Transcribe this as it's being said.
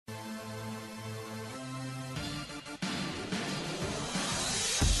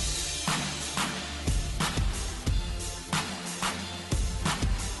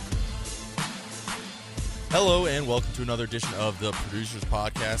Hello and welcome to another edition of the Producers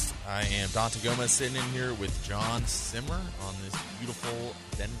Podcast. I am Dante Gomez sitting in here with John Simmer on this beautiful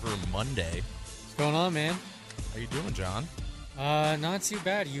Denver Monday. What's going on, man? How you doing, John? Not too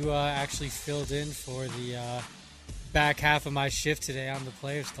bad. You actually filled in for the back half of my shift today on the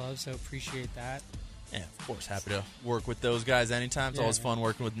Players Club, so appreciate that. Yeah, of course. Happy to work with those guys anytime. It's always fun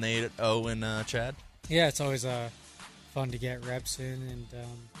working with Nate, O, and Chad. Yeah, it's always fun to get reps in. And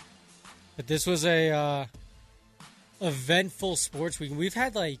but this was a eventful sports week. We've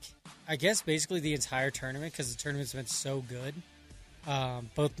had, I guess, basically the entire tournament because the tournament's been so good,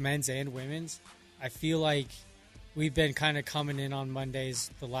 both men's and women's. I feel like we've been kind of coming in on Mondays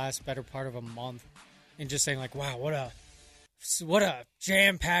the last better part of a month and just saying, wow, what a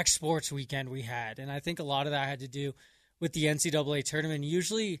jam-packed sports weekend we had. And I think a lot of that had to do with the NCAA tournament.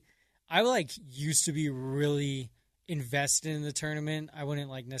 Usually, I used to be really invested in the tournament. I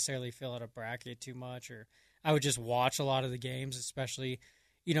wouldn't necessarily fill out a bracket too much, or I would just watch a lot of the games, especially,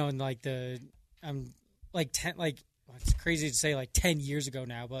 in it's crazy to say 10 years ago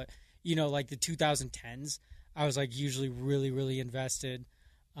now, but the 2010s, I was usually really, really invested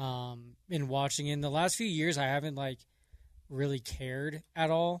in watching. In the last few years, I haven't really cared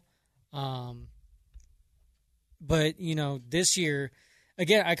at all. But this year,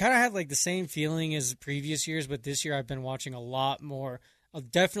 again, I kind of had the same feeling as previous years, but this year I've been watching a lot more,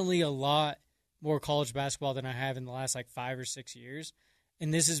 definitely a lot more college basketball than I have in the last 5 or 6 years.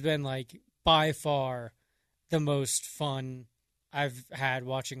 And this has been by far the most fun I've had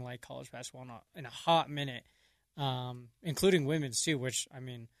watching college basketball in a hot minute, including women's too, which, I'll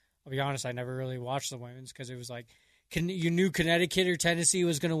be honest, I never really watched the women's because it was you knew Connecticut or Tennessee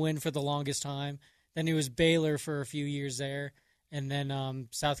was going to win for the longest time. Then it was Baylor for a few years there. And then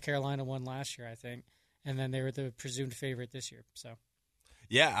South Carolina won last year, I think. And then they were the presumed favorite this year. So,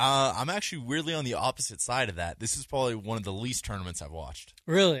 yeah, I'm actually weirdly on the opposite side of that. This is probably one of the least tournaments I've watched.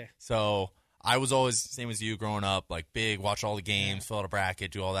 Really? So I was always, same as you, growing up, big, watch all the games, fill out a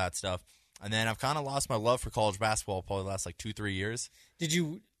bracket, do all that stuff. And then I've kind of lost my love for college basketball probably the last 2-3 years. Did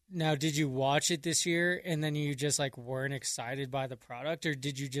you watch it this year and then you just weren't excited by the product, or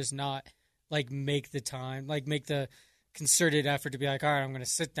did you just not make the time, make the concerted effort to be all right, I'm going to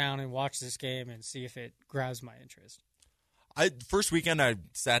sit down and watch this game and see if it grabs my interest? First weekend I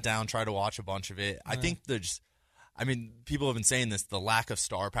sat down, tried to watch a bunch of it. I think people have been saying this, the lack of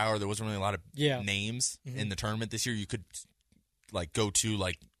star power. There wasn't really a lot of names in the tournament this year. You could go to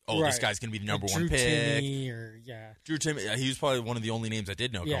this guy's going to be the number one Drew pick. Drew Timme, he was probably one of the only names I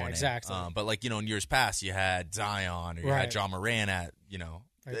did know going exactly. in. But in years past, you had Zion or you had John Moran at,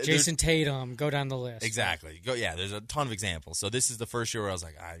 Jason Tatum, go down the list. Exactly. There's a ton of examples. So this is the first year where I was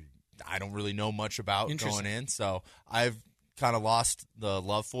I don't really know much about going in. So I've kind of lost the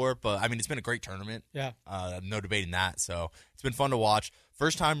love for it. But, it's been a great tournament. Yeah. No debating that. So it's been fun to watch.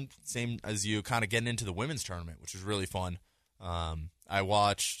 First time, same as you, kind of getting into the women's tournament, which was really fun. I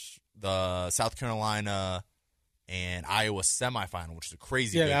watched the South Carolina and Iowa semifinal, which is a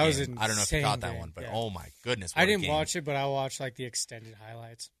crazy big that was game. I don't know if you caught that one, but oh my goodness. I didn't watch it, but I watched the extended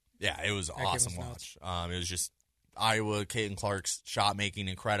highlights. Yeah, it was awesome watch. It was just Iowa, Caitlin Clark's shot making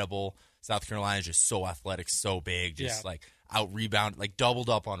incredible. South Carolina is just so athletic, so big, just out rebound, doubled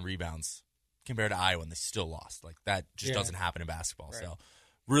up on rebounds compared to Iowa, and they still lost. That just doesn't happen in basketball. Right. So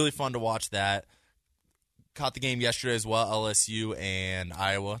really fun to watch that. Caught the game yesterday as well, LSU and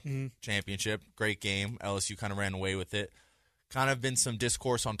Iowa championship. Great game. LSU kind of ran away with it. Kind of been some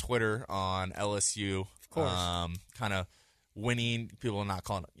discourse on Twitter on LSU. Of course. Kind of winning. People are not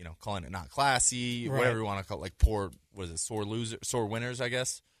calling it not classy, whatever you want to call it, poor, sore winners, I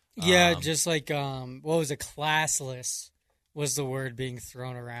guess. Yeah, just what was it, classless was the word being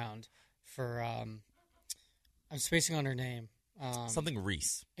thrown around for, I'm spacing on her name. Something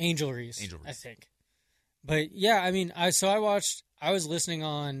Reese. Angel Reese, I think. But yeah, I was listening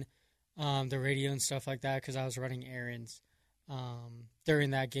on the radio and stuff like that because I was running errands during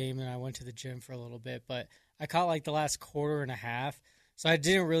that game, and I went to the gym for a little bit. But I caught the last quarter and a half, so I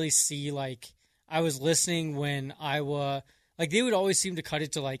didn't really see I was listening when Iowa they would always seem to cut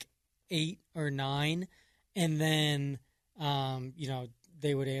it to 8 or 9, and then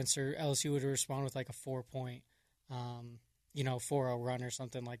they would answer. LSU would respond with a 4-point. 4-0 run or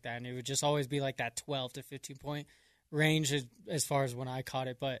something like that. And it would just always be that 12 to 15 point range as far as when I caught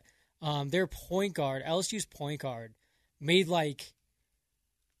it. But their point guard, LSU's point guard, made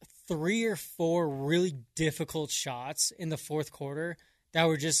 3 or 4 really difficult shots in the fourth quarter that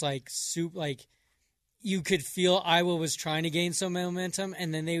were just you could feel Iowa was trying to gain some momentum,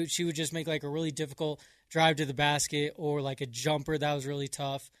 and then she would just make a really difficult drive to the basket or a jumper that was really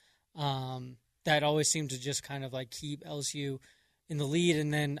tough. that always seemed to just kind of like keep LSU in the lead.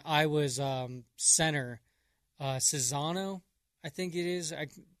 And then I was center, Cesano, I think it is, I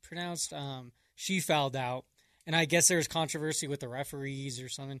pronounced, she fouled out. And I guess there was controversy with the referees or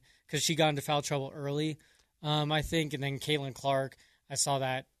something because she got into foul trouble early, I think. And then Caitlin Clark, I saw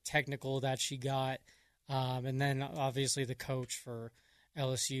that technical that she got. And then obviously the coach for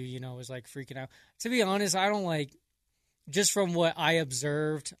LSU, was like freaking out. To be honest, I don't like, just from what I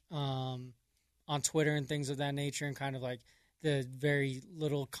observed on Twitter and things of that nature and kind of like the very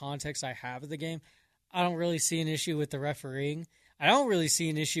little context I have of the game, I don't really see an issue with the refereeing. I don't really see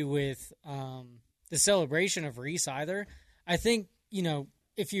an issue with the celebration of Reese either. I think,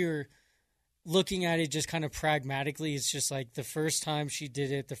 if you're looking at it just kind of pragmatically, it's just like the first time she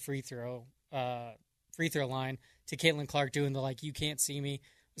did it, the free throw line to Caitlin Clark doing the like, you can't see me. It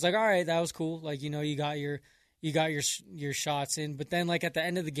was like, all right, that was cool. Like, you got your shots in. But then like at the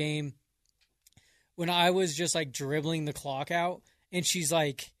end of the game, when I was just like dribbling the clock out and she's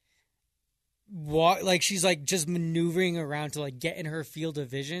like, she's like just maneuvering around to like get in her field of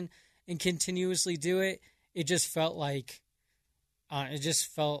vision and continuously do it. It just felt like, it just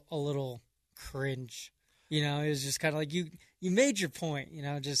felt a little cringe. It was just kind of like you made your point, you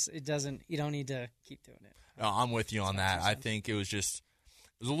don't need to keep doing it. No, I'm with you on that. I think it was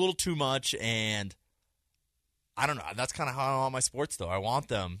a little too much, and I don't know. That's kind of how I want my sports, though. I want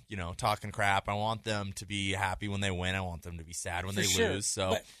them, talking crap. I want them to be happy when they win. I want them to be sad when they lose.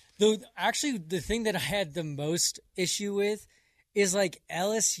 So, actually, the thing that I had the most issue with is like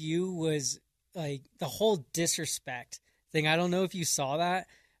LSU was like the whole disrespect thing. I don't know if you saw that,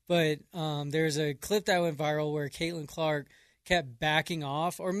 but there's a clip that went viral where Caitlin Clark kept backing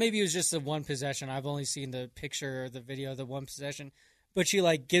off, or maybe it was just the one possession. I've only seen the picture or the video of the one possession, but she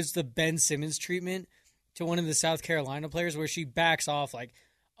like gives the Ben Simmons treatment to one of the South Carolina players where she backs off like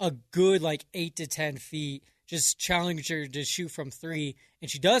a good like 8 to 10 feet, just challenging her to shoot from 3, and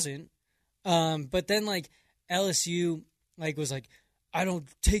she doesn't. But then like LSU like was like, I don't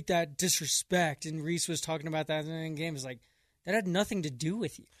take that disrespect, and Reese was talking about that in the game. It's like, that had nothing to do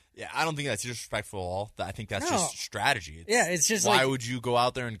with you. Yeah, I don't think that's disrespectful at all. I think that's just strategy. It's just why would you go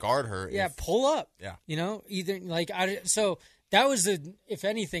out there and guard her? Yeah, pull up. Yeah, either like so that was if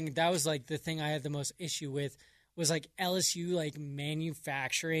anything, that was like the thing I had the most issue with was like LSU like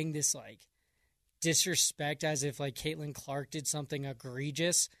manufacturing this like disrespect as if like Caitlin Clark did something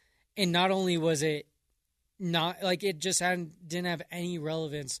egregious, and not only was it not like it just didn't have any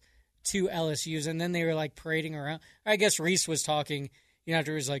relevance to LSU's, and then they were like parading around. I guess Reese was talking.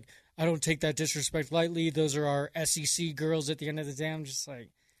 Afterwards, like, I don't take that disrespect lightly. Those are our SEC girls at the end of the day. I'm just like,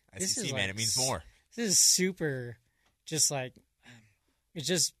 SEC, man, it means more. This is super, just like,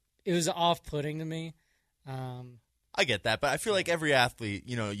 it was off-putting to me. I get that, but I feel like every athlete,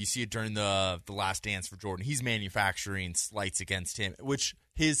 you see it during the Last Dance for Jordan. He's manufacturing slights against him, which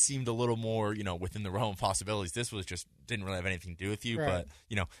his seemed a little more, within the realm of possibilities. This was just didn't really have anything to do with you, right.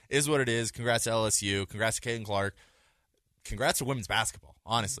 But, is what it is. Congrats to LSU. Congrats to Caitlin Clark. Congrats to women's basketball,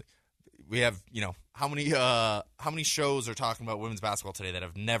 honestly. We have, how many shows are talking about women's basketball today that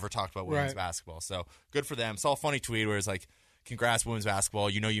have never talked about women's basketball? So good for them. Saw a funny tweet where it's like, congrats, women's basketball.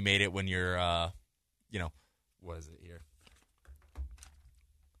 You made it when you're, what is it here?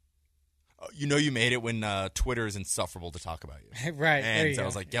 You made it when Twitter is insufferable to talk about you. Right. And so I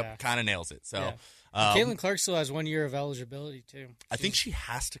was like, yep, kind of nails it. So yeah. Caitlin Clark still has 1 year of eligibility, too. I think she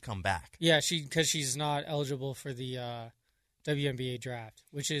has to come back. Yeah, because she's not eligible for the WNBA draft,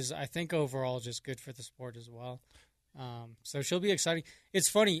 which is, I think, overall just good for the sport as well. So she'll be exciting. It's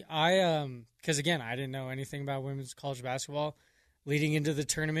funny, because again, I didn't know anything about women's college basketball leading into the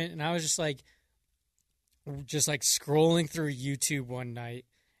tournament, and I was just like scrolling through YouTube one night,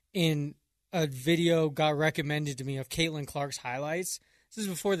 and a video got recommended to me of Caitlin Clark's highlights. This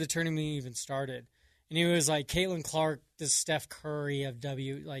is before the tournament even started, and it was like Caitlin Clark, the Steph Curry of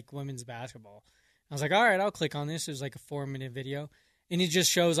women's basketball. I was like, all right, I'll click on this. It was like a 4-minute video. And it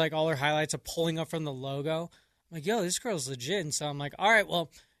just shows like all her highlights of pulling up from the logo. I'm like, yo, this girl's legit. And so I'm like, all right, well,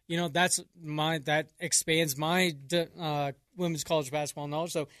 that expands my women's college basketball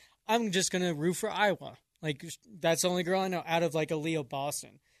knowledge. So I'm just going to root for Iowa. Like, that's the only girl I know out of like Aaliyah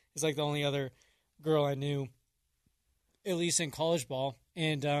Boston. It's like the only other girl I knew, at least in college ball.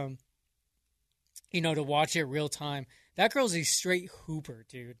 And, to watch it real time. That girl's a straight hooper,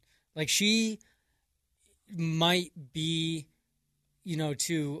 dude. Like, she might be,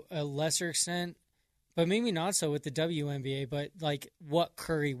 to a lesser extent, but maybe not so with the WNBA, but like what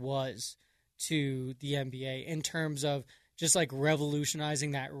Curry was to the NBA in terms of just like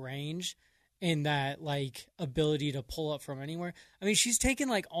revolutionizing that range and that like ability to pull up from anywhere. I mean, she's taken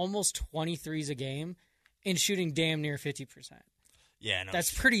like almost 23s a game and shooting damn near 50%. Yeah, no,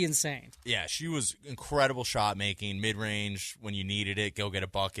 that's pretty insane. Yeah, she was incredible shot making, mid range when you needed it, go get a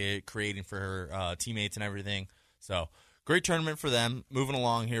bucket, creating for her teammates and everything. So great tournament for them. Moving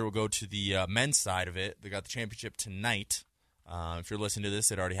along here, we'll go to the men's side of it. They got the championship tonight. If you're listening to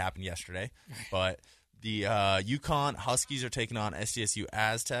this, it already happened yesterday. But the UConn Huskies are taking on SDSU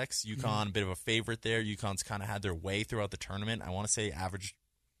Aztecs. UConn, a bit of a favorite there. UConn's kind of had their way throughout the tournament. I want to say average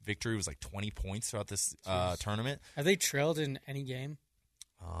victory was like 20 points throughout this tournament. Have they trailed in any game?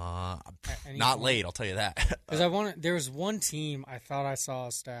 Not late, I'll tell you that. Because there was one team I thought I saw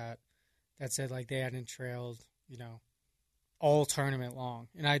a stat that said like they hadn't trailed, all tournament long,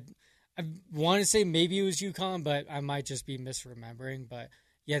 and I want to say maybe it was UConn, but I might just be misremembering. But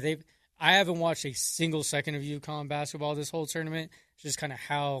yeah, I haven't watched a single second of UConn basketball this whole tournament. It's just kind of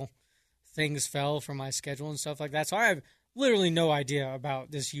how things fell for my schedule and stuff like that. So I have literally no idea about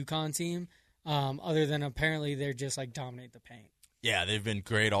this UConn team, other than apparently they're just like dominate the paint. Yeah, they've been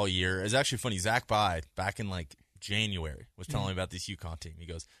great all year. It's actually funny. Zach By, back in like January, was telling me about this UConn team. He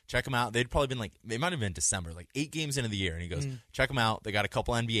goes, check them out. They might have been December, like 8 games into the year. And he goes, check them out. They got a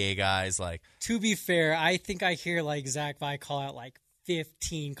couple NBA guys. Like, to be fair, I think I hear like Zach By call out like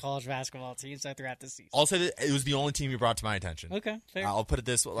 15 college basketball teams throughout the season. I'll say that it was the only team he brought to my attention. Okay, fair. I'll put it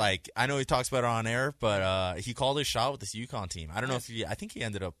this way. Like, I know he talks about it on air, but he called his shot with this UConn team. I don't know if I think he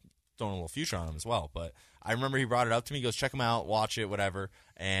ended up throwing a little future on him as well, but I remember he brought it up to me. He goes, check them out, watch it, whatever.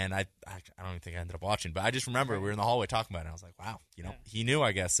 And I don't even think I ended up watching, but I just remember we were in the hallway talking about it. And I was like, wow, he knew,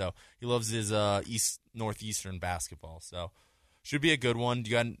 I guess. So he loves his northeastern basketball. So should be a good one.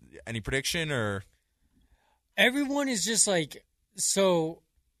 Do you got any prediction or? Everyone is just like, so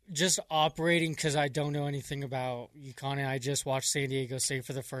just operating because I don't know anything about UConn, and I just watched San Diego State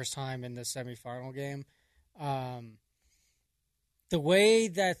for the first time in the semifinal game. The way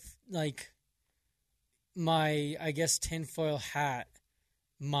that like my, I guess, tinfoil hat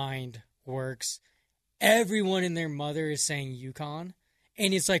mind works, everyone and their mother is saying UConn,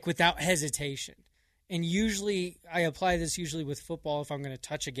 and it's like without hesitation. And usually, I apply this usually with football if I'm going to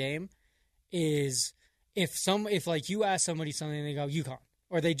touch a game, is if like you ask somebody something and they go UConn,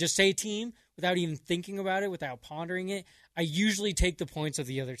 or they just say team without even thinking about it, without pondering it, I usually take the points of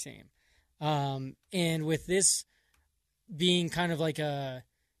the other team. And with this being kind of like a,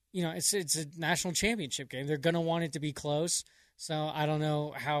 it's a national championship game, they're going to want it to be close. So I don't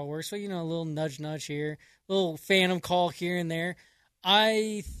know how it works, but, a little nudge here, a little phantom call here and there.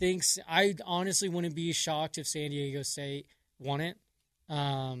 I honestly wouldn't be shocked if San Diego State won it.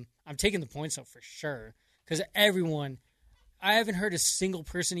 I'm taking the points up for sure because I haven't heard a single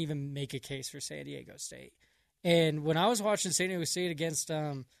person even make a case for San Diego State. And when I was watching San Diego State against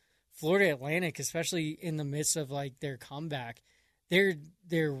Florida Atlantic, especially in the midst of like their comeback,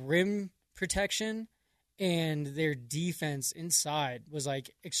 their rim protection and their defense inside was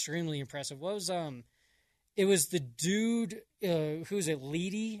like extremely impressive. What was it was the dude who's it,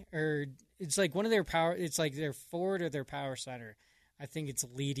 Leedy, or it's like one of their it's like their forward or their power center. I think it's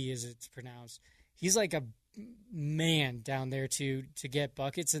Leedy as it's pronounced. He's like a man down there to get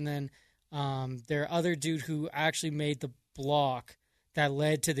buckets, and then their other dude who actually made the block that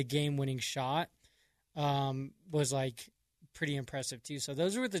led to the game-winning shot was like pretty impressive too. So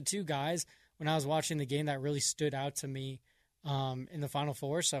those were the two guys when I was watching the game that really stood out to me in the Final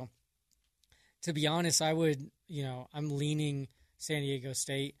Four. So to be honest, I would, I'm leaning San Diego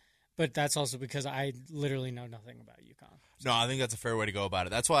State, but that's also because I literally know nothing about UConn. No, I think that's a fair way to go about it.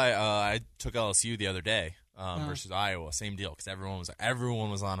 That's why I took LSU the other day versus Iowa. Same deal, because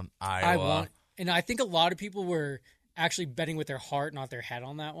everyone was on Iowa. And I think a lot of people were actually betting with their heart, not their head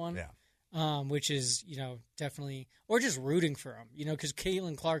on that one. Yeah. Which is, definitely, or just rooting for them, because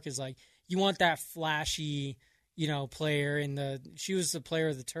Caitlin Clark is like, you want that flashy, player she was the player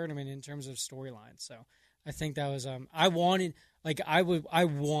of the tournament in terms of storyline. So I think that was, I wanted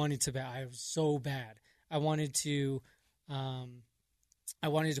to bet. I was so bad. I wanted to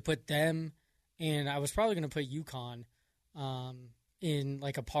put them, and I was probably going to put UConn, in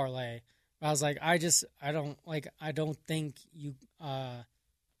like a parlay. But I was like, I don't think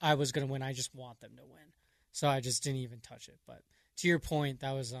I was going to win. I just want them to win. So I just didn't even touch it. But to your point,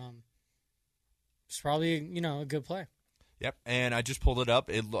 that was it's probably, a good play. Yep, and I just pulled it up.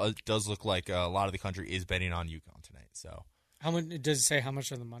 It does look like a lot of the country is betting on UConn tonight. So how much does it say? How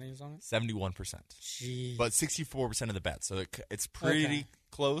much of the money is on it? 71%. Jeez. But 64% of the bet. So it's pretty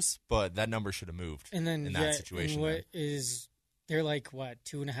close. But that number should have moved. And then in that situation, and they're like what,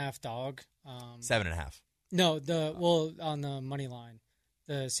 2.5 dog? 7.5. No, on the money line,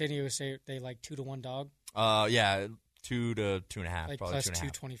 The San Diego State, they like 2-1 dog. Yeah, 2 to 2.5, like probably plus 2.5.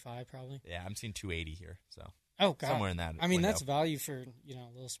 225 probably. Yeah, I'm seeing 280 here, so oh god, somewhere in that. I mean, window. that's value for a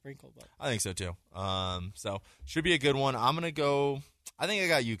little sprinkle, but I think so too. So should be a good one. I'm gonna go. I think I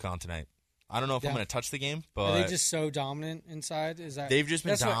got UConn tonight. I don't know if I'm gonna touch the game, but are they just so dominant inside? Is that they've just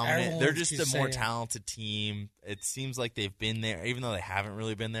been dominant? They're just a more saying. talented team. It seems like they've been there, even though they haven't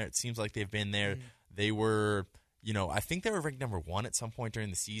really been there. It seems like they've been there. They were, I think they were ranked number 1 at some point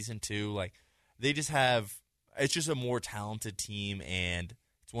during the season too. Like they just have. It's just a more talented team, and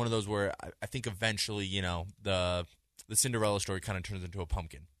it's one of those where I think eventually, the Cinderella story kind of turns into a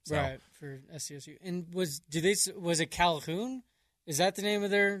pumpkin. So. Right, for SCSU. And was it Calhoun? Is that the name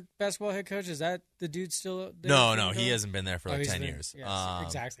of their basketball head coach? Is that the dude still there? No, he hasn't been there for 10 years. Yes,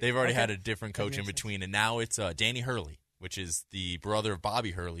 exactly. They've already had a different coach in between, and now it's Danny Hurley, which is the brother of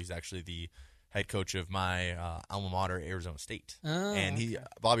Bobby Hurley, who's actually the head coach of my alma mater, Arizona State. Oh, and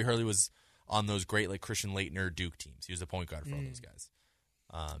Bobby Hurley was on those great like Christian Laettner Duke teams. He was the point guard for all those guys.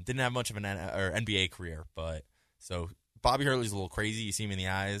 Didn't have much of an NBA career, but so Bobby Hurley's a little crazy. You see him in the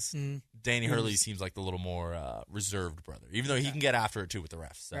eyes. Danny Hurley seems like the little more reserved brother, even though he can get after it too with the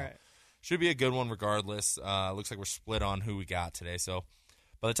refs. So should be a good one regardless. Looks like we're split on who we got today. So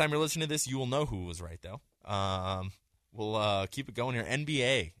by the time you're listening to this, you will know who was right though. We'll keep it going here.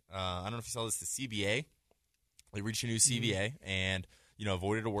 NBA. I don't know if you saw this. The CBA. They reached a new CBA and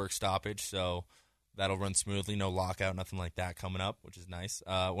avoided a work stoppage, so that'll run smoothly. No lockout, nothing like that coming up, which is nice.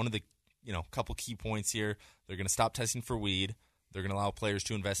 One of the couple key points here, they're going to stop testing for weed. They're going to allow players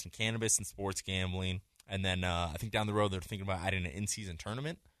to invest in cannabis and sports gambling. And then I think down the road, they're thinking about adding an in-season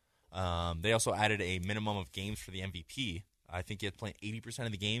tournament. They also added a minimum of games for the MVP. I think you have to play 80%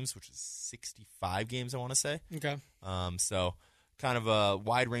 of the games, which is 65 games, I want to say. Okay. So kind of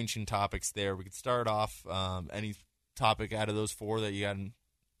wide-ranging topics there. We could start off any topic out of those 4 that you got.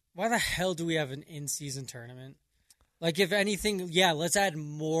 Why the hell do we have an in-season tournament? Like, if anything, let's add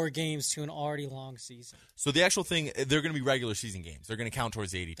more games to an already long season. So the actual thing, they're going to be regular season games. They're going to count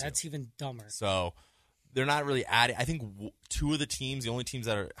towards the 82. That's even dumber. So they're not really adding. I think 2 of the teams, the only teams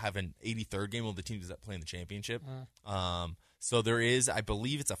that have an 83rd game, are the teams that play in the championship. So there is, I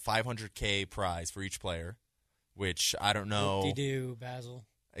believe it's a $500K prize for each player, which I don't know. What do you do, Basil?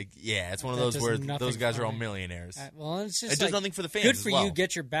 Yeah, it's one of those where those guys are all millionaires. Well, it's just it does nothing for the fans. Good for as well. you,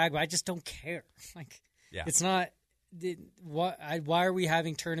 get your bag, but I just don't care. It's not. Why are we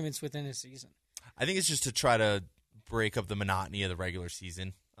having tournaments within a season? I think it's just to try to break up the monotony of the regular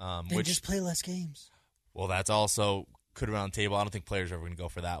season. Then just play less games. Well, that's also could have been on the table. I don't think players are ever going to go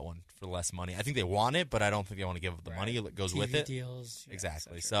for that one for less money. I think they want it, but I don't think they want to give up the money that goes TV with it. Deals,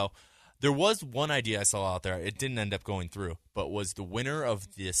 exactly. So there was one idea I saw out there. It didn't end up going through, but was the winner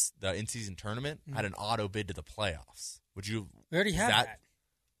of the in-season tournament had an auto bid to the playoffs. Would you? We already have that.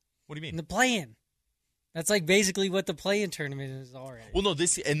 What do you mean? In the play-in. That's like basically what the play-in tournament is already. Well, no.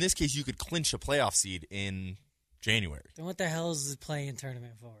 In this case, you could clinch a playoff seed in January. Then what the hell is the play-in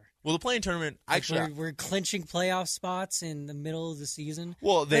tournament for? Well, the play-in tournament actually we're clinching playoff spots in the middle of the season.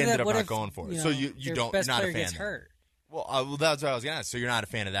 Well, they ended up not going for it. So you don't. Best not player a fan. Gets hurt. Well, that's what I was gonna ask. So you're not a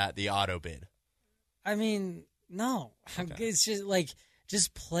fan of that, the auto bid? I mean, no. Okay. It's just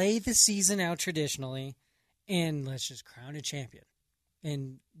just play the season out traditionally, and let's just crown a champion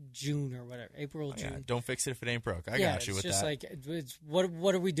in June or whatever, April, June. Yeah, don't fix it if it ain't broke. I got you with that. It's just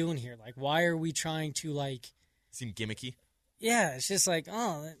what are we doing here? Why are we trying to seem gimmicky? Yeah, it's just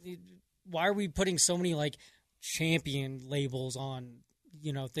why are we putting so many champion labels on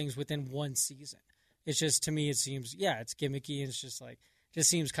things within one season? It's just, to me, it seems it's gimmicky, and it's just just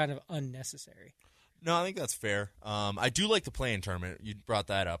seems kind of unnecessary. No, I think that's fair. I do like the play-in tournament. You brought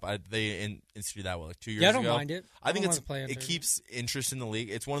that up. They instituted that 2 years ago. I don't mind it. I think it keeps interest in the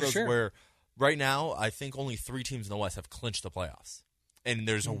league. It's one of those sure. where right now I think only 3 teams in the West have clinched the playoffs, and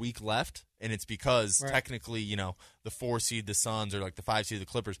there's a week left, and it's because technically the 4 seed, the Suns, or the 5 seed, the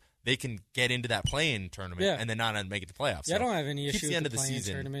Clippers, they can get into that play-in tournament and then not make it to playoffs. Yeah, so I don't have any issue with the play-in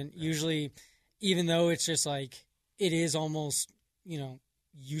tournament. Usually, even though it's just it is almost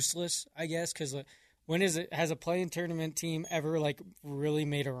useless, I guess, because has a play-in tournament team ever really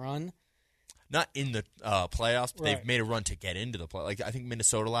made a run? Not in the playoffs, but they've made a run to get into the play. I think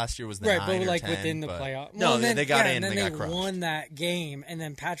Minnesota last year was the 9 or 10, within the playoff. No, they got in, and then they got crushed. won that game, and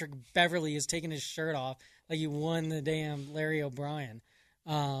then Patrick Beverly is taking his shirt off he won the damn Larry O'Brien.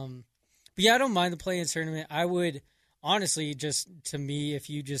 But yeah, I don't mind the play-in tournament. I would honestly, just to me, if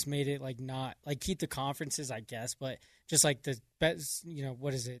you just made it not keep the conferences, I guess, but just the best,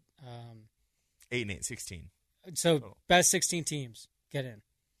 what is it? 8 and 8, 16. So total. Best 16 teams get in.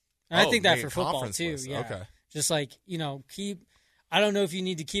 And I think that for football too. List. Yeah. Okay. Just keep. I don't know if you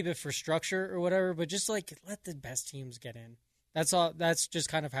need to keep it for structure or whatever, but just like let the best teams get in. That's all. That's just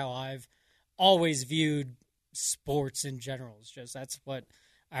kind of how I've always viewed sports in general. It's just that's what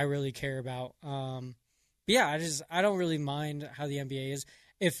I really care about. But yeah, I don't really mind how the NBA is.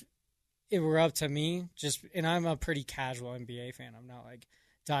 If it were up to me, and I'm a pretty casual NBA fan. I'm not like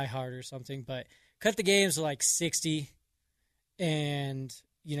diehard or something, but cut the games to like 60, and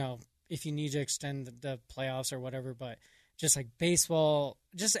if you need to extend the playoffs or whatever, but just like baseball,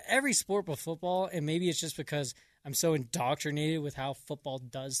 just every sport but football, and maybe it's just because I'm so indoctrinated with how football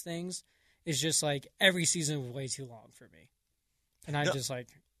does things, it's just like every season was way too long for me. And I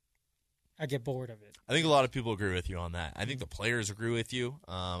get bored of it. I think a lot of people agree with you on that. I think the players agree with you.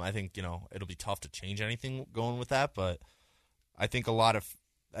 I think, it'll be tough to change anything going with that, but I think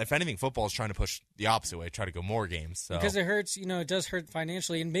if anything, football is trying to push the opposite way, try to go more games. So. Because it hurts, it does hurt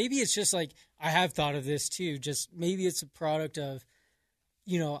financially. And maybe it's just like, I have thought of this too, just maybe it's a product of,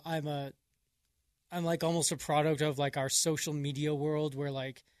 I'm like almost a product of like our social media world where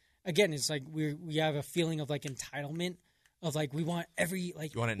like, again, it's like we have a feeling of like entitlement of like, we want every,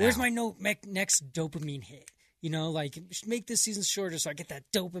 like, where's my next dopamine hit? Like make this season shorter so I get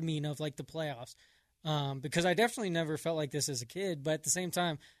that dopamine of like the playoffs. Because I definitely never felt like this as a kid, but at the same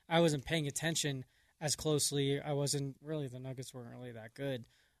time, I wasn't paying attention as closely. The Nuggets weren't really that good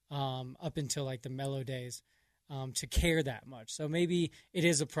up until like the Melo days to care that much. So maybe it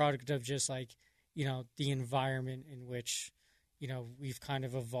is a product of just like, the environment in which, we've kind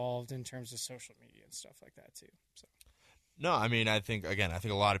of evolved in terms of social media and stuff like that too. So. No, I mean, I think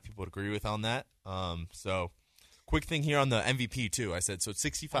a lot of people would agree with on that. Quick thing here on the MVP, too. I said, so it's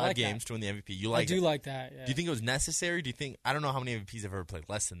 65 games to win the MVP. You like it? I do like that, yeah. Do you think it was necessary? I don't know how many MVPs have ever played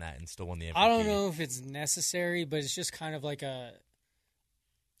less than that and still won the MVP. I don't know if it's necessary, but it's just kind of like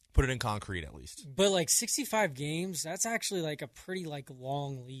put it in concrete, at least. But, like, 65 games, that's actually, like, a pretty, like,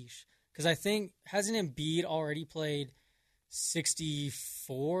 long leash. Because I think, hasn't Embiid already played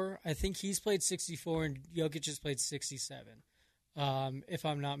 64? I think he's played 64 and Jokic has played 67, if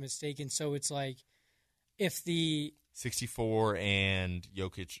I'm not mistaken. So it's like, if the 64 and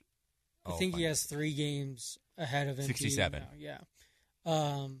Jokic, I think he has 3 games ahead of Embiid 67. Now,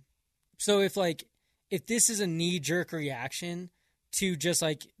 yeah. So if this is a knee-jerk reaction to just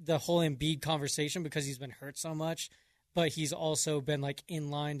like the whole Embiid conversation because he's been hurt so much, but he's also been like in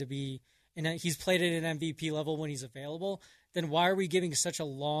line to be, and he's played at an MVP level when he's available, then why are we giving such a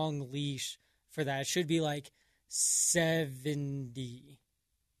long leash for that? It should be like 70.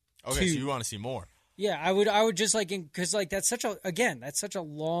 Okay, so you want to see more. Yeah, I would just like, because like that's such a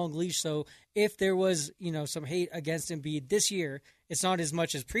long leash. So if there was some hate against Embiid this year, it's not as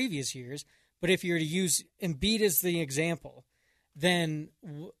much as previous years. But if you're to use Embiid as the example, then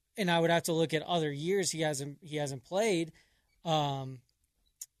and I would have to look at other years he hasn't played, or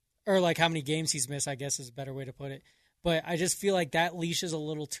like how many games he's missed, I guess is a better way to put it. But I just feel like that leash is a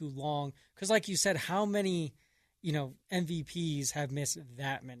little too long because, like you said, how many MVPs have missed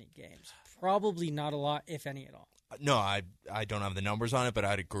that many games? Probably not a lot, if any at all. No, I don't have the numbers on it, but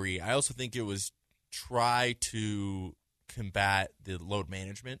I'd agree. I also think it was try to combat the load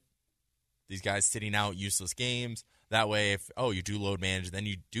management. These guys sitting out useless games. That way, if you do load manage, then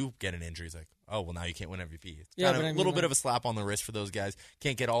you do get an injury. It's like, now you can't win MVP. It's kind of a little bit of a slap on the wrist for those guys.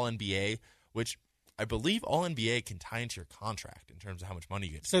 Can't get all NBA, which I believe all NBA can tie into your contract in terms of how much money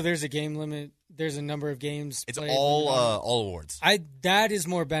you get. So there's a game limit. There's a number of games. It's all awards. That is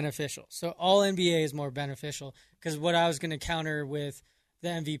more beneficial. So all NBA is more beneficial because what I was going to counter with the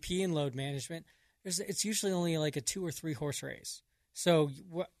MVP and load management, it's usually only like a 2 or 3 horse race. So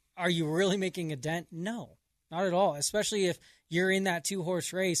are you really making a dent? No, not at all. Especially if you're in that 2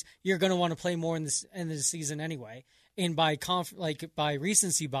 horse race, you're going to want to play more in the season anyway. And by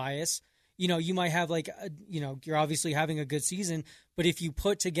recency bias, you might have you're obviously having a good season, but if you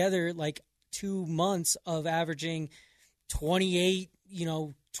put together like 2 months of averaging 28,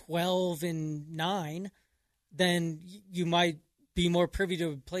 12 and 9, then you might be more privy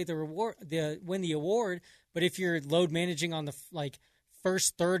to play win the award. But if you're load managing on the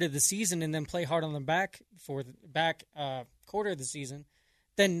first third of the season and then play hard on the back quarter of the season,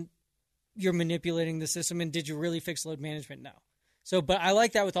 then you're manipulating the system. And did you really fix load management? No. So, but I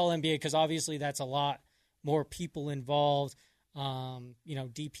like that with all NBA because obviously that's a lot more people involved,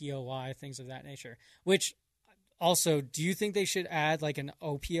 DPOY, things of that nature. Which also, do you think they should add like an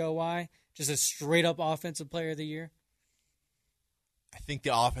OPOY, just a straight up offensive player of the year? I think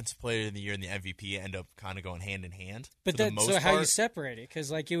the offensive player of the year and the MVP end up kind of going hand in hand. But how you separate it?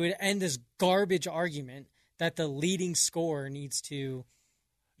 Because like it would end this garbage argument that the leading scorer needs to.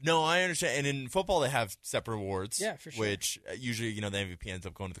 No, I understand. And in football, they have separate awards. Yeah, for sure. Which usually, the MVP ends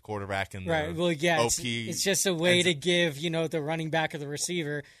up going to the quarterback and right. the Well, yeah, OP. it's just a way to give the running back or the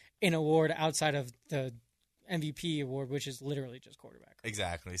receiver an award outside of the MVP award, which is literally just quarterback.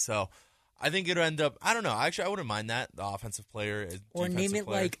 Exactly. So I think it'll end up. I don't know. Actually, I wouldn't mind that, the offensive player, or name it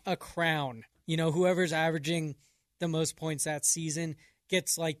player. like a crown. Whoever's averaging the most points that season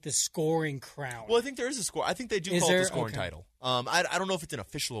gets like the scoring crown. Well, I think there is a score. I think they do call it the scoring title. I don't know if it's an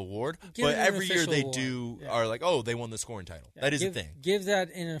official award, but every year they are like, oh, they won the scoring title. Yeah, that is a thing. Give that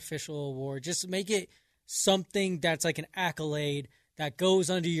an official award. Just make it something that's like an accolade that goes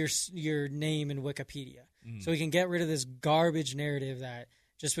under your name in Wikipedia. So we can get rid of this garbage narrative that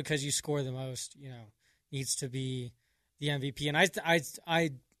just because you score the most, needs to be the MVP. And I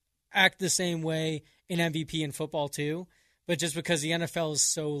act the same way in MVP in football too. But just because the NFL is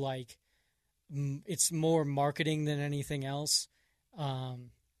so like, it's more marketing than anything else.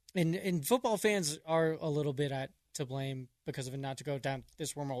 And football fans are a little bit to blame because of it, not to go down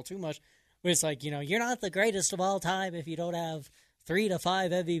this wormhole too much. But it's like, you're not the greatest of all time if you don't have 3 to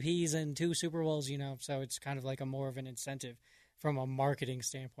 5 MVPs and 2 Super Bowls, So it's kind of like a more of an incentive from a marketing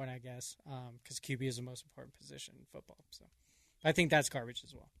standpoint, I guess, because QB is the most important position in football. So I think that's garbage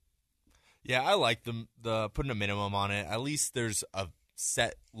as well. Yeah, I like the putting a minimum on it. At least there's a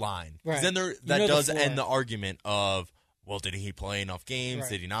set line. Right. Then that does end the argument of, well, did he play enough games? Right.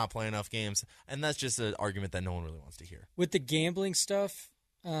 Did he not play enough games? And that's just an argument that no one really wants to hear. With the gambling stuff,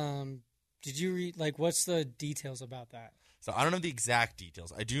 did you read, what's the details about that? So I don't know the exact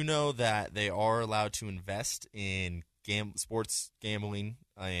details. I do know that they are allowed to invest in sports gambling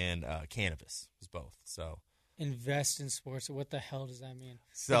and cannabis, is both. So invest in sports. What the hell does that mean?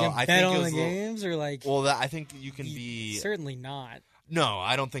 So I bet on the games or like. Well, I think you can be certainly not. No,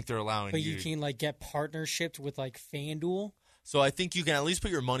 I don't think they're allowing. But you can get partnerships with FanDuel. So I think you can at least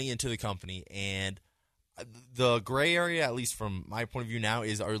put your money into the company, and the gray area, at least from my point of view now,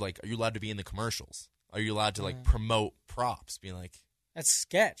 is are you allowed to be in the commercials? Are you allowed to promote props? Being like that's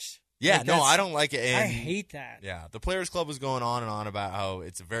sketch. Yeah, no, I don't like it. And, I hate that. Yeah, the Players Club was going on and on about how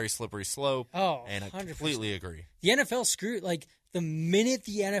it's a very slippery slope. Oh, and 100%. I completely agree. The NFL screwed. The minute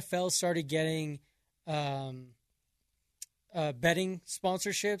the NFL started getting betting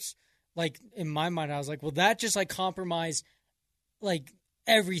sponsorships, in my mind, I was like, well, that just compromised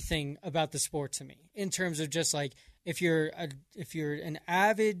everything about the sport to me in terms of just if you're an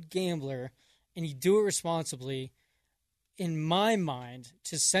avid gambler and you do it responsibly. In my mind,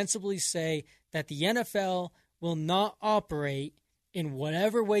 to sensibly say that the NFL will not operate in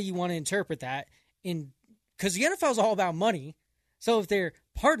whatever way you want to interpret that, because the NFL is all about money. So if they're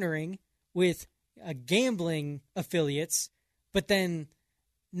partnering with gambling affiliates, but then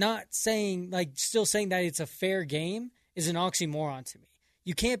not saying still saying that it's a fair game is an oxymoron to me.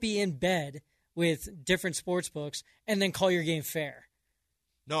 You can't be in bed with different sports books and then call your game fair.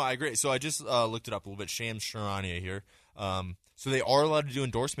 No, I agree. So I just looked it up a little bit. Shams Charania here. So they are allowed to do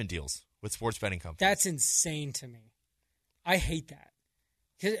endorsement deals with sports betting companies. That's insane to me. I hate that.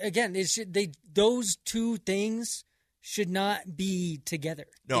 'Cause again, those two things should not be together.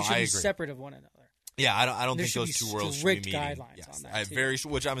 No, they should I be agree. separate of one another. Yeah, I don't think those two worlds should be meeting. Guidelines yes, on that too.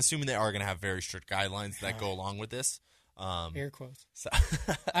 Which I'm assuming they are going to have very strict guidelines that go along with this. Air quotes. So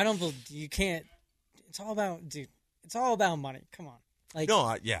I don't believe you can't. It's all about, dude. It's all about money. Come on.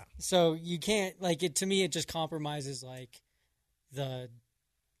 No, yeah. So you can't it to me. It just compromises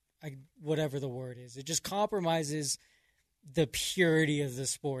whatever the word is. It just compromises the purity of the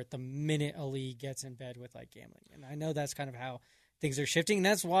sport the minute a league gets in bed with gambling. And I know that's kind of how things are shifting. And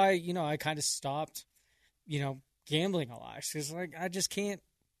that's why I kind of stopped gambling a lot because I just can't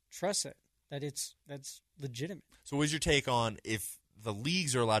trust it that's legitimate. So what's your take on if the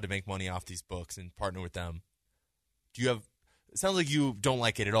leagues are allowed to make money off these books and partner with them? Do you have? It sounds like you don't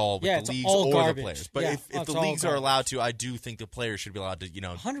like it at all with the leagues or garbage. The players. But if the leagues are allowed to, I do think the players should be allowed to,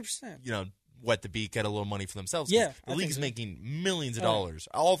 100%. Wet the beat, get a little money for themselves. Yeah, the league's making millions of dollars.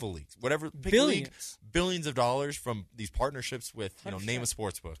 All the leagues, whatever, pick a league, billions of dollars from these partnerships with name a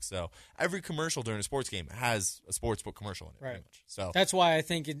sports book. So every commercial during a sports game has a sports book commercial in it. Right. Pretty much. So that's why I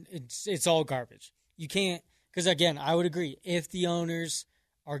think it's all garbage. You can't because again, I would agree if the owners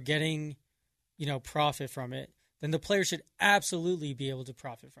are getting profit from it, then the players should absolutely be able to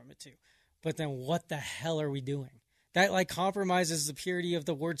profit from it too. But then what the hell are we doing? That compromises the purity of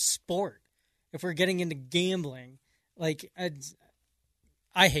the word sport. If we're getting into gambling, I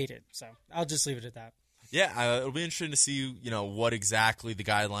hate it. So I'll just leave it at that. Yeah, it'll be interesting to see, what exactly the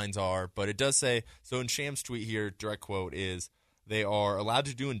guidelines are. But it does say, so in Shams' tweet here, direct quote is, they are allowed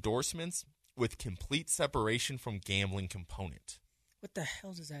to do endorsements with complete separation from gambling component. What the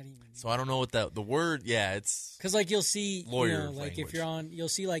hell does that even mean? So I don't know what the word. Yeah, it's because like you'll see lawyer like language. if you're on, you'll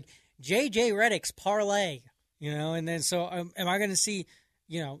see like JJ Redick's parlay, and then so am I going to see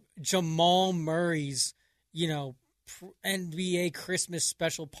Jamal Murray's NBA Christmas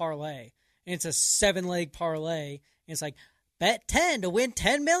special parlay, and it's a 7-leg parlay, and it's like bet 10 to win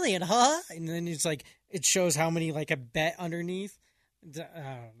 10 million, huh? And then it's like it shows how many like a bet underneath. I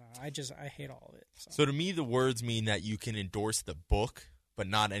don't know. I hate all of it. So to me, the words mean that you can endorse the book, but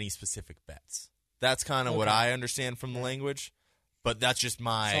not any specific bets. That's kind of what I understand from the language, but that's just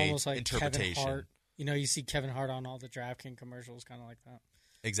my almost like interpretation. Kevin Hart. You see Kevin Hart on all the DraftKings commercials, kind of like that.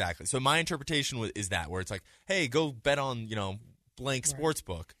 Exactly. So my interpretation is that where it's like, hey, go bet on blank sports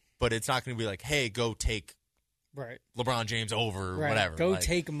book, but it's not going to be like, hey, go take LeBron James over or whatever. Go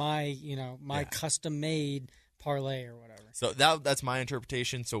take my my custom made parlay or whatever. So that's my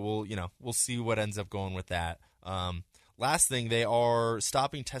interpretation. So we'll see what ends up going with that. Last thing, they are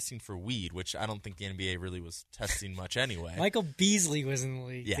stopping testing for weed, which I don't think the NBA really was testing much anyway. Michael Beasley was in the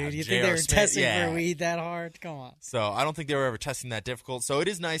league, dude. You J.R. think they were Smith, testing for weed that hard? Come on. So I don't think they were ever testing that difficult. So it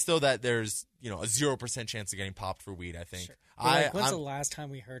is nice, though, that there's a 0% chance of getting popped for weed, I think. Sure. When's the last time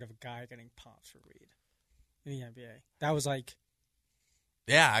we heard of a guy getting popped for weed in the NBA? That was like...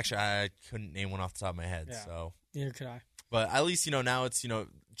 Yeah, actually, I couldn't name one off the top of my head. Yeah. So neither could I. But at least, now it's,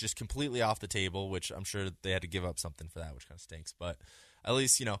 just completely off the table, which I'm sure they had to give up something for that, which kind of stinks. But at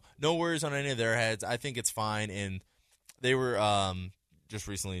least, no worries on any of their heads. I think it's fine. And they were just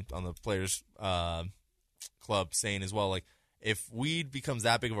recently on the Players Club saying as well, like, if weed becomes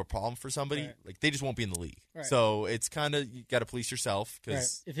that big of a problem for somebody, like they just won't be in the league. Right. So it's kind of, you got to police yourself.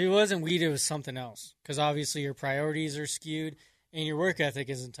 Cause If it wasn't weed, it was something else. Because obviously your priorities are skewed and your work ethic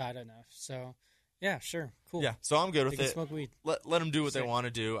isn't tight enough. So... yeah, sure. Cool. Yeah, so I'm good with it. Smoke weed. Let them do what they want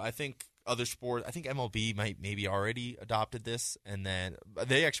to do. I think other sports, I think MLB maybe already adopted this, and then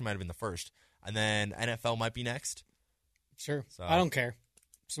they actually might have been the first. And then NFL might be next. Sure. So, I don't care.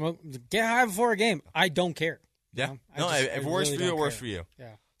 Get high before a game. I don't care. Yeah. If it works for you, it works for you.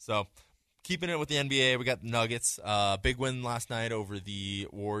 Yeah. So keeping it with the NBA, we got the Nuggets. Big win last night over the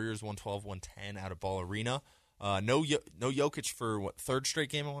Warriors, 112-110 out of Ball Arena. No Jokic for third straight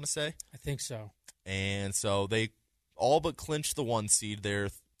game, I want to say? I think so. And so they all but clinched the 1 seed. They're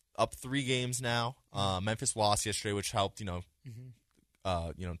up 3 games now. Memphis lost yesterday, which helped,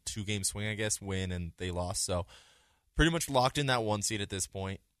 2-game swing, I guess, win, and they lost. So pretty much locked in that 1 seed at this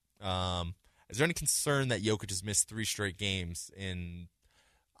point. Is there any concern that Jokic has missed 3 straight games in,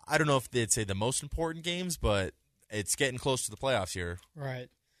 I don't know if they'd say the most important games, but it's getting close to the playoffs here. Right.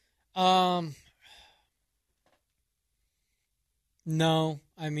 No,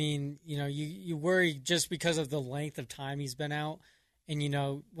 I mean, you worry just because of the length of time he's been out,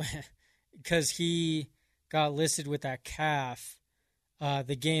 and because he got listed with that calf,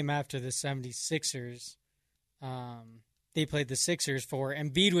 the game after the 76ers, they played the Sixers for,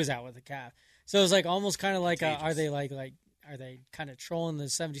 Embiid was out with a calf, so it was like almost kind of like, are they are they kind of trolling the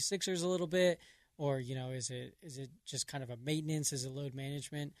 76ers a little bit, or is it just kind of a maintenance, is it load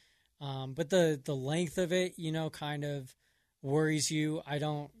management? But the length of it, kind of worries you. I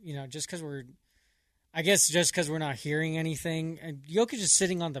don't, just because we're not hearing anything. And Jokic is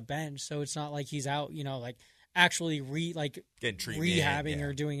sitting on the bench, so it's not like he's out, like actually getting rehabbing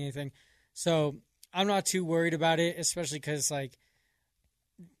or doing anything. So I'm not too worried about it, especially because like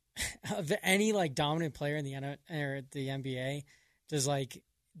of any like dominant player in the NBA, does like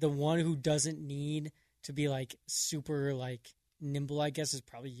the one who doesn't need to be like super like nimble, I guess, is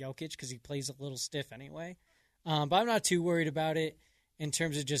probably Jokic because he plays a little stiff anyway. But I'm not too worried about it in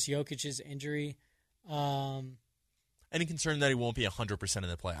terms of just Jokic's injury. Any concern that he won't be 100% in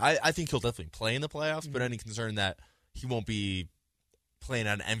the play? I think he'll definitely play in the playoffs, but any concern that he won't be playing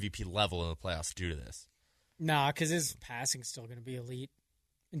at an MVP level in the playoffs due to this? Nah, because his passing's still going to be elite.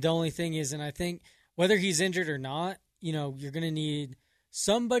 The only thing is, and I think whether he's injured or not, you're going to need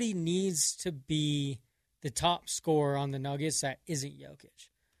somebody needs to be the top scorer on the Nuggets that isn't Jokic.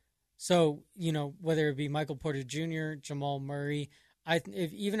 So, whether it be Michael Porter Jr., Jamal Murray,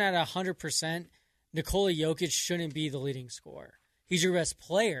 if even at 100%, Nikola Jokic shouldn't be the leading scorer. He's your best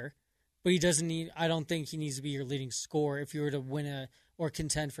player, but I don't think he needs to be your leading scorer if you were to win or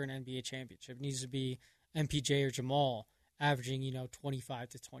contend for an NBA championship. It needs to be MPJ or Jamal averaging, 25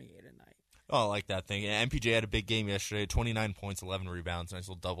 to 28 a night. Oh, I like that thing. MPJ had a big game yesterday, 29 points, 11 rebounds, nice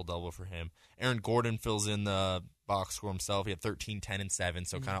little double-double for him. Aaron Gordon fills in the box score himself. He had 13, 10, and 7,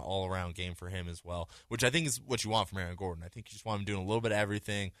 so kind of all-around game for him as well, which I think is what you want from Aaron Gordon. I think you just want him doing a little bit of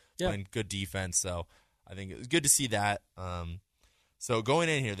everything, playing good defense, so I think it was good to see that. So going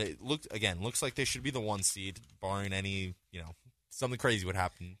in here, looks like they should be the 1 seed, barring any, something crazy would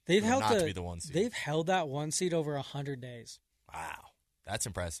happen. They've held not to be the 1 seed. They've held that 1 seed over 100 days. Wow, that's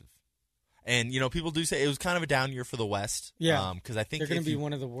impressive. And people do say it was kind of a down year for the West. Yeah, because I think they're going to be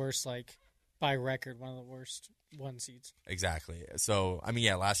one of the worst, like by record, one of the worst 1 seeds. Exactly. So I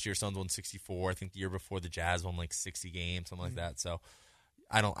mean, last year Suns won 64. I think the year before the Jazz won like 60 games, something like that. So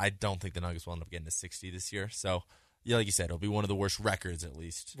I don't think the Nuggets will end up getting to 60 this year. So yeah, like you said, it'll be one of the worst records at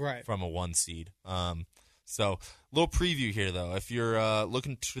least, right, from a 1 seed. So little preview here though. If you're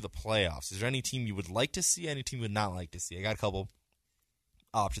looking to the playoffs, is there any team you would like to see? Any team you would not like to see? I got a couple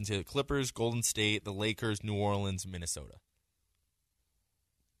options here: the Clippers, Golden State, the Lakers, New Orleans, Minnesota.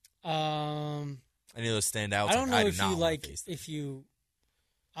 Any of those stand out? I don't know if you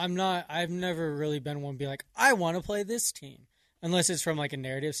I've never really been one to be like, I want to play this team, unless it's from like a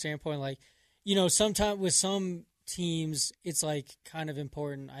narrative standpoint. Like, sometimes with some teams, it's like kind of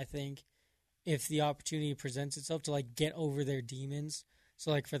important, I think, if the opportunity presents itself to like get over their demons.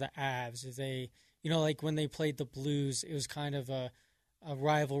 So like for the Avs, if they, like when they played the Blues, it was kind of a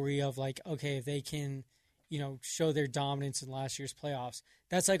rivalry of like, okay, if they can, show their dominance in last year's playoffs,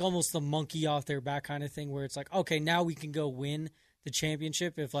 that's like almost the monkey off their back kind of thing, where it's like, okay, now we can go win the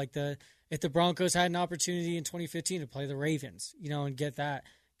championship. If the Broncos had an opportunity in 2015 to play the Ravens, and get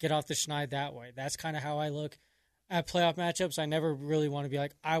off the schneid that way. That's kind of how I look at playoff matchups. I never really want to be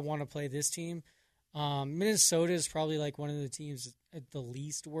like, I want to play this team. Minnesota is probably like one of the teams the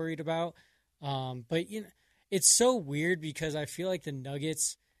least worried about. But it's so weird because I feel like the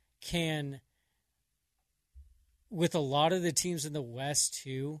Nuggets can, with a lot of the teams in the West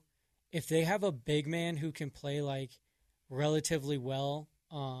too, if they have a big man who can play like relatively well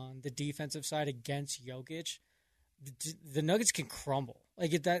on the defensive side against Jokic, the Nuggets can crumble.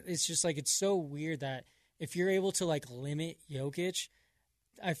 Like it's just like, it's so weird that if you're able to like limit Jokic,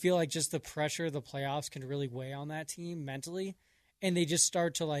 I feel like just the pressure of the playoffs can really weigh on that team mentally, and they just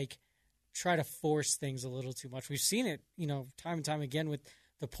start to like try to force things a little too much. We've seen it, time and time again with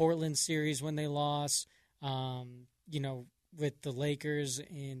the Portland series when they lost, with the Lakers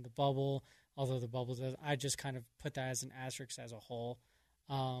in the bubble, although the bubble does, I just kind of put that as an asterisk as a whole.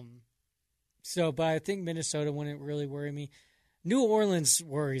 But I think Minnesota wouldn't really worry me. New Orleans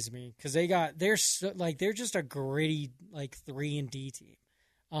worries me because they're just a gritty like 3-and-D team.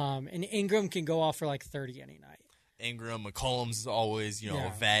 And Ingram can go off for like 30 any night. Ingram, McCollum's always,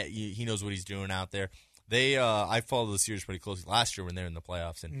 a vet. He knows what he's doing out there. I followed the series pretty closely last year when they were in the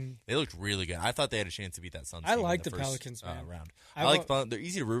playoffs, and they looked really good. I thought they had a chance to beat that Suns team. I like the first, Pelicans round. I like them. They're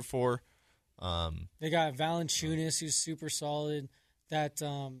easy to root for. They got Valanciunas, who's super solid. That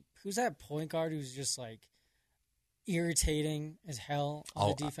who's that point guard who's just like irritating as hell on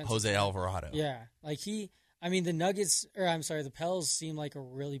the defense? Jose Alvarado. Yeah, like the the Pels seem like a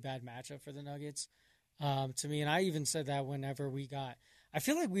really bad matchup for the Nuggets to me, and I even said that whenever I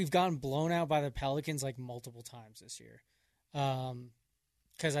feel like we've gotten blown out by the Pelicans like multiple times this year,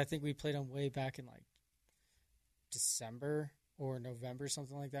 because I think we played them way back in like December or November,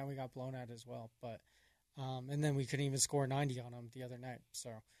 something like that. And we got blown out as well, but and then we couldn't even score 90 on them the other night. So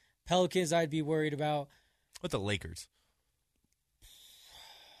Pelicans, I'd be worried about. What the Lakers?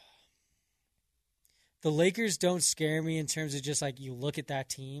 The Lakers don't scare me in terms of just like you look at that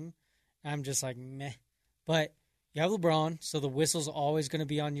team, I'm just like meh, but. You have LeBron, so the whistle's always going to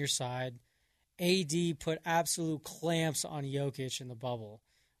be on your side. AD put absolute clamps on Jokic in the bubble,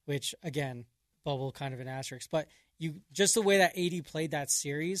 which, again, bubble kind of an asterisk. But just the way that AD played that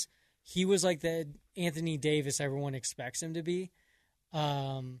series, he was like the Anthony Davis everyone expects him to be.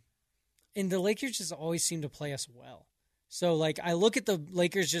 And the Lakers just always seem to play us well. So, like, I look at the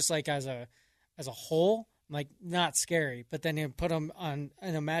Lakers just like as a whole, I'm like, not scary. But then you put them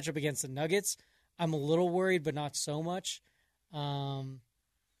in a matchup against the Nuggets, I'm a little worried, but not so much. But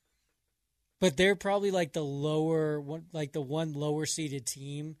they're probably like the one lower seeded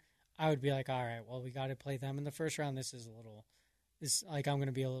team. I would be like, all right, well, we got to play them in the first round. I'm going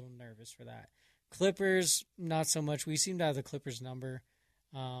to be a little nervous for that. Clippers, not so much. We seem to have the Clippers number.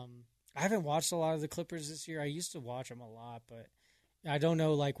 I haven't watched a lot of the Clippers this year. I used to watch them a lot, but I don't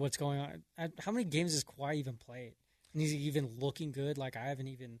know like what's going on. How many games has Kawhi even played? And he's even looking good. Like I haven't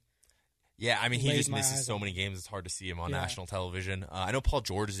even. Yeah, I mean, he just misses so many games. It's hard to see him on national television. I know Paul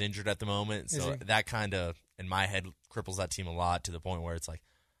George is injured at the moment, so that kind of, in my head, cripples that team a lot to the point where it's like,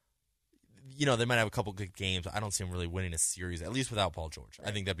 they might have a couple good games. I don't see him really winning a series, at least without Paul George. Right.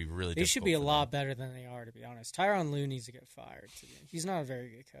 I think that'd be really difficult. They should be a lot better than they are, to be honest. Tyronn Lue needs to get fired. He's not a very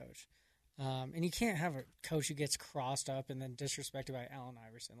good coach. And you can't have a coach who gets crossed up and then disrespected by Allen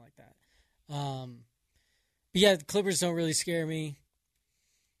Iverson like that. But yeah, the Clippers don't really scare me.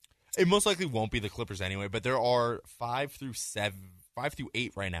 It most likely won't be the Clippers anyway, but there are 5 through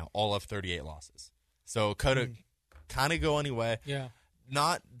 8 right now, all of 38 losses. So it could kind of go anyway. Yeah.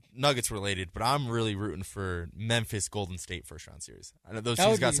 Not Nuggets related, but I'm really rooting for Memphis Golden State first round series. I know those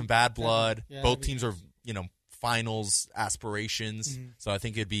teams got some bad blood. Both teams are, finals aspirations. Mm-hmm. So I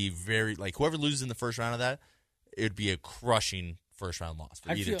think it'd be very whoever loses in the first round of that, it'd be a crushing first round loss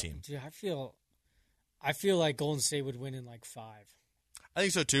for either team. Dude, I feel like Golden State would win in 5. I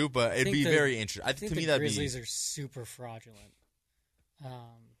think so too, but it'd be very interesting. I think the Grizzlies are super fraudulent.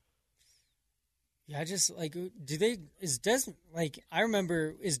 I just is Desmond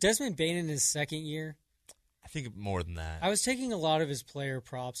Bane in his second year? I think more than that. I was taking a lot of his player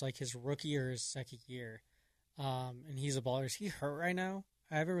props, his rookie or his second year, and he's a baller. Is he hurt right now?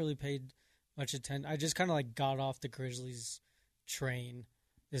 I haven't really paid much attention. I just kind of got off the Grizzlies train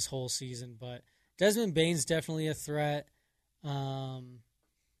this whole season, but Desmond Bane's definitely a threat. John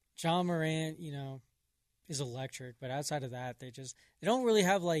Morant, is electric, but outside of that, they don't really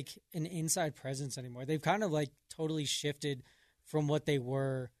have an inside presence anymore. They've kind of totally shifted from what they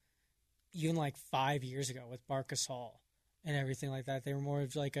were even 5 years ago with Marc Gasol and everything like that. They were more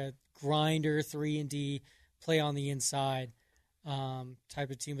of a grinder 3-and-D, play on the inside type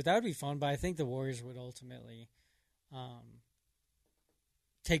of team. But that would be fun. But I think the Warriors would ultimately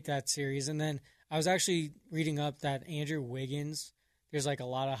take that series. And then I was actually reading up that Andrew Wiggins, there's a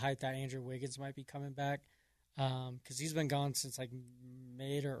lot of hype that Andrew Wiggins might be coming back because he's been gone since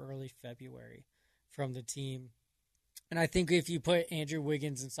mid or early February from the team. And I think if you put Andrew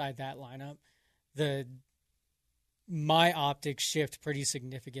Wiggins inside that lineup, my optics shift pretty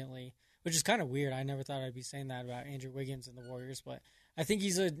significantly, which is kind of weird. I never thought I'd be saying that about Andrew Wiggins and the Warriors, but I think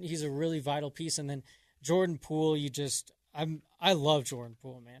he's a really vital piece. And then Jordan Poole, I love Jordan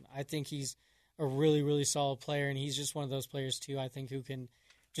Poole, man. I think he's a really, really solid player, and he's just one of those players too, I think, who can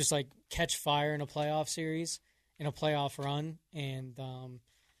just catch fire in a playoff series, in a playoff run. And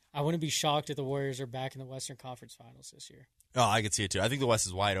I wouldn't be shocked if the Warriors are back in the Western Conference Finals this year. Oh, I could see it too. I think the West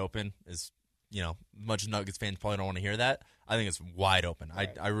is wide open. Much Nuggets fans probably don't want to hear that. I think it's wide open. Right.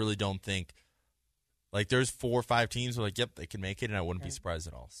 I really don't think there's 4 or 5 teams who are yep, they can make it, and I wouldn't be surprised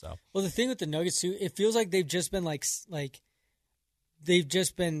at all. So, well, the thing with the Nuggets too, it feels like they've just been they've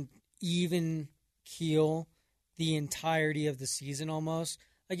just been even keel the entirety of the season almost.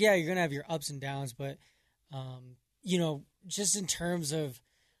 You're going to have your ups and downs, but, just in terms of,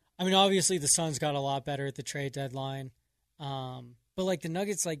 obviously the Suns got a lot better at the trade deadline. But the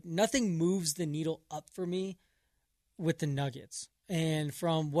Nuggets, nothing moves the needle up for me with the Nuggets. And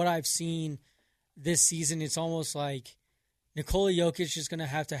from what I've seen this season, it's almost like Nikola Jokic is going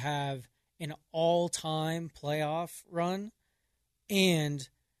to have an all-time playoff run, and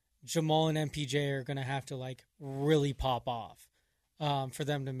Jamal and MPJ are going to have to really pop off for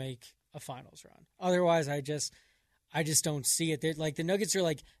them to make a finals run. Otherwise, I just don't see it. They're, the Nuggets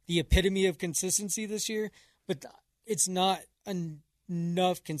are the epitome of consistency this year, but it's not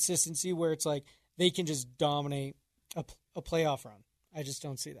enough consistency where it's they can just dominate a playoff run. I just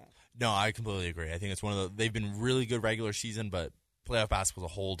don't see that. No, I completely agree. I think it's they've been really good regular season, but playoff basketball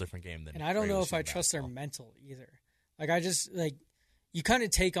is a whole different game than. And I don't know if I trust their mental either. You kind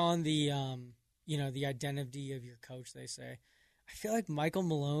of take on the the identity of your coach, they say. I feel like Michael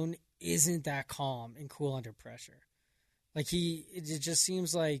Malone isn't that calm and cool under pressure. It just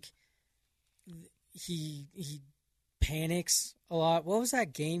seems like he panics a lot. What was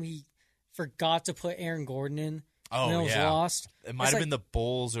that game he forgot to put Aaron Gordon in? Oh, and it was lost. It might have been the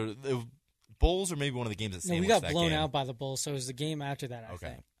Bulls or maybe one of the games that we got blown out by the Bulls, so it was the game after that, I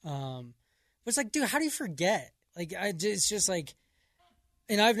think. But it's dude, how do you forget? It's just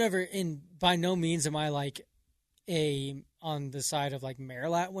and I've never, by no means am I on the side of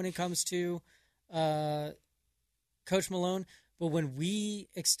Marilat when it comes to Coach Malone. But when we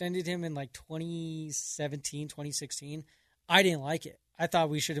extended him in 2017, 2016, I didn't like it. I thought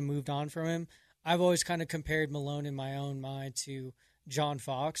we should have moved on from him. I've always kind of compared Malone in my own mind to John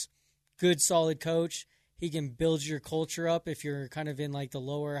Fox. Good, solid coach. He can build your culture up if you're kind of in the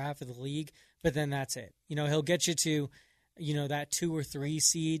lower half of the league, but then that's it. He'll get you to, that 2 or 3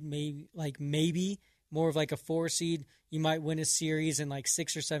 seed, maybe more of a 4 seed. You might win a series in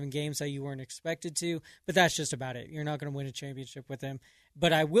 6 or 7 games that you weren't expected to, but that's just about it. You're not going to win a championship with him.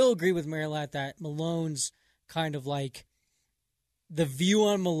 But I will agree with Marilat that Malone's kind of the view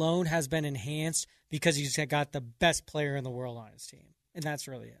on Malone has been enhanced because he's got the best player in the world on his team, and that's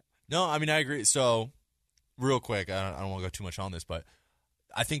really it. No, I agree. So, real quick, I don't want to go too much on this, but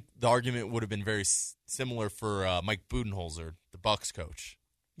I think the argument would have been very similar for Mike Budenholzer, the Bucks coach.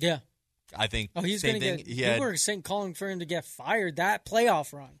 Yeah. I think. Oh, he's going to get. People were calling for him to get fired. That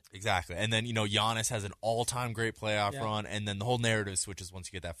playoff run. Exactly, and then Giannis has an all-time great playoff run, and then the whole narrative switches once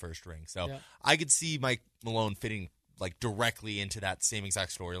you get that first ring. So I could see Mike Malone fitting like directly into that same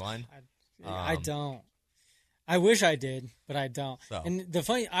exact storyline. I don't. I wish I did, but I don't. So. And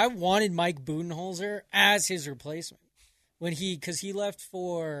I wanted Mike Budenholzer as his replacement because he left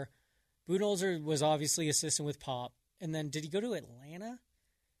for. Budenholzer was obviously assistant with Pop, and then did he go to Atlanta?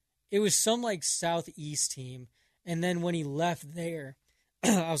 It was some like Southeast team, and then when he left there,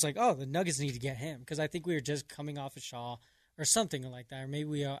 I was like, oh, the Nuggets need to get him because I think we were just coming off of Shaw or something like that, or maybe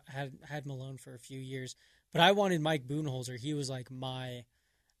we had Malone for a few years. But I wanted Mike Budenholzer. He was like my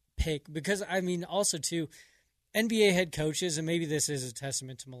pick because also too, NBA head coaches, and maybe this is a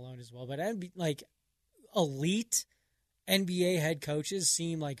testament to Malone as well, but like elite NBA head coaches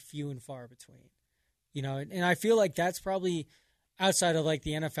seem like few and far between, and I feel like that's probably outside of like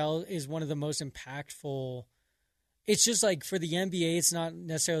the NFL is one of the most impactful. It's just like for the NBA, it's not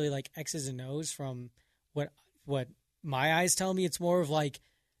necessarily like X's and O's from what my eyes tell me. It's more of like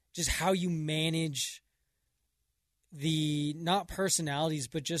just how you manage the not personalities,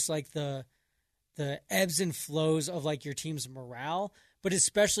 but just like the ebbs and flows of like your team's morale, but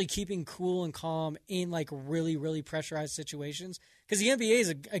especially keeping cool and calm in like really, really pressurized situations. Because the NBA is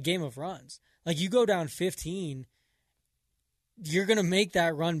a game of runs. Like you go down 15, you're going to make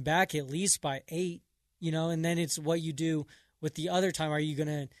that run back at least by 8, and then it's what you do with the other time. Are you going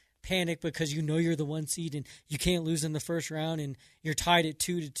to panic because you're the 1 seed and you can't lose in the first round and you're tied at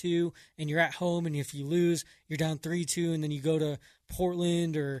 2-2 and you're at home, and if you lose, you're down 3-2, and then you go to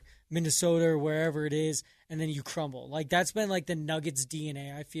Portland or Minnesota or wherever it is, and then you crumble. Like that's been like the Nuggets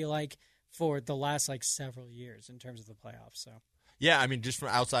DNA, I feel like, for the last like several years in terms of the playoffs. So yeah, just from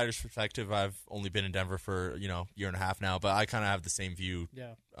outsider's perspective, I've only been in Denver for year and a half now, but I kind of have the same view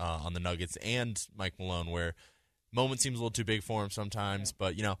on the Nuggets and Mike Malone, where moment seems a little too big for him sometimes,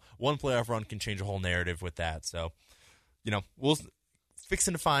 but one playoff run can change a whole narrative with that. So we'll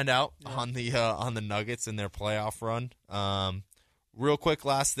fixing to find out on the Nuggets and their playoff run. Real quick,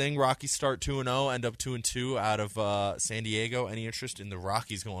 last thing: Rockies start 2-0, end up 2-2 out of San Diego. Any interest in the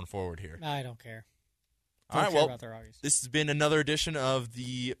Rockies going forward here? I don't care. All right, well, this has been another edition of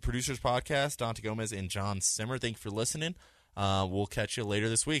the Producers Podcast. Dante Gomez and John Simmer. Thank you for listening. We'll catch you later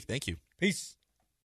this week. Thank you. Peace.